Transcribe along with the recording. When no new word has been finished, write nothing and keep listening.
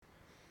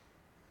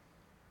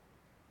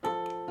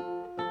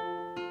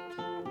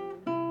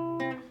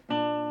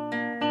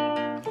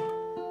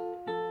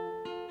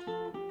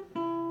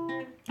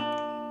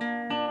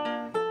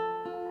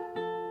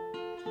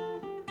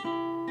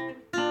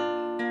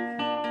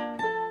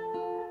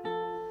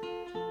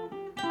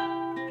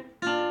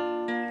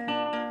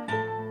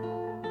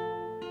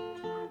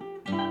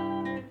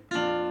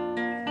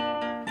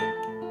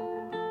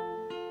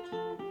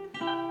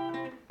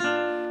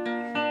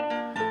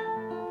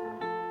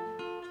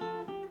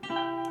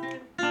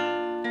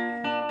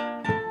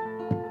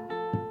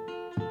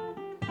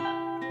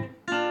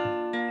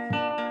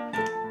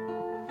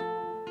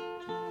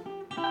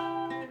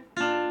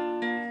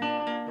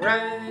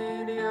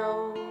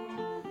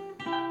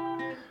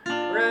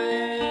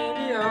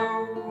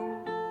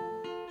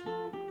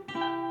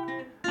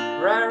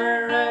radio,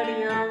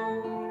 radio.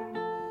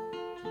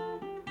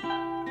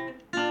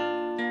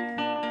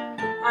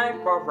 I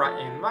pop right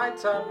in my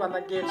tub and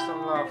I give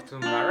some love to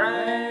my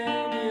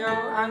radio.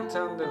 I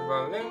turn the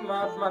volume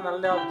up and I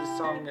love the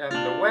song and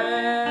the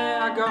way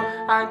I go.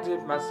 I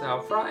dip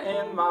myself right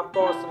in my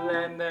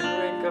porcelain and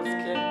wrinkled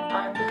skin.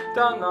 I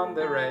turn on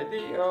the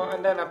radio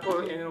and then I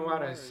put in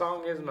what I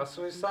song is my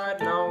suicide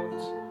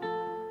note.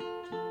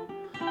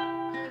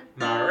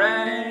 My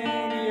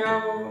radio,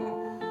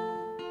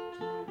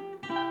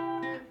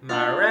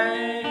 my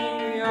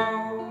radio,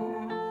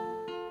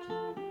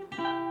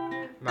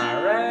 my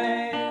radio.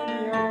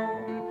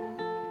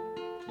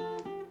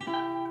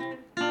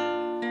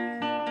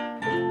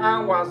 I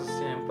was a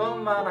simple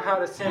man, I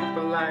had a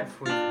simple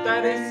life with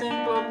daddy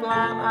simple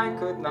plan. I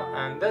could not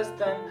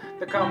understand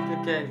the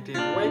complicated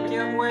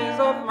wicked ways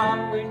of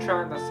man. We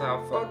tried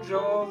ourselves for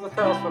jewels, the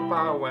thirst for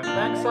power and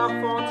makes our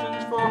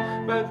fortunes fall.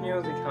 But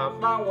music helped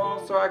my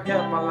walls, so I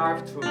gave my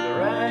life to the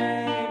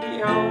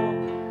radio.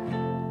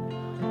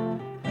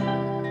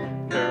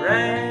 The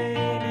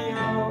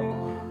radio,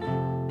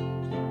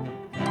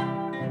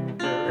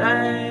 the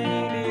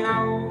radio.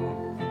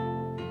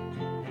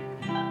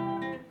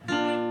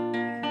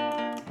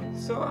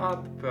 So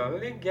at the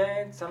pearly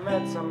gates I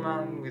met some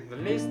man with the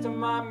list of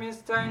my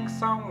mistakes,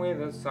 some with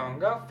a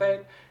song of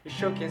fate. He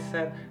shook his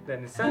head,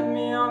 then he sent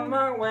me on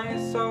my way.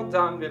 So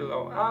down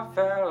below I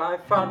fell, I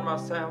found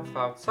myself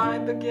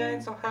outside the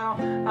gates of hell.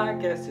 I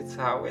guess it's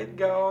how it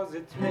goes,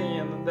 it's me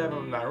and the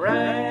devil, my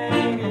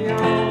radio.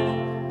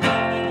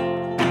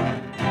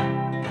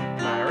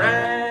 My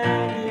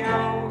radio,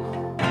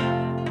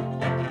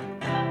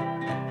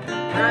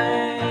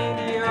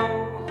 radio,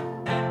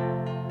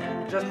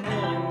 just me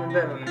and the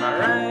devil in my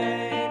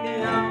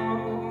radio.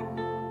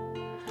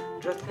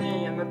 Just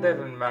me and the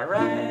devil in my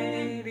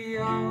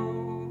radio.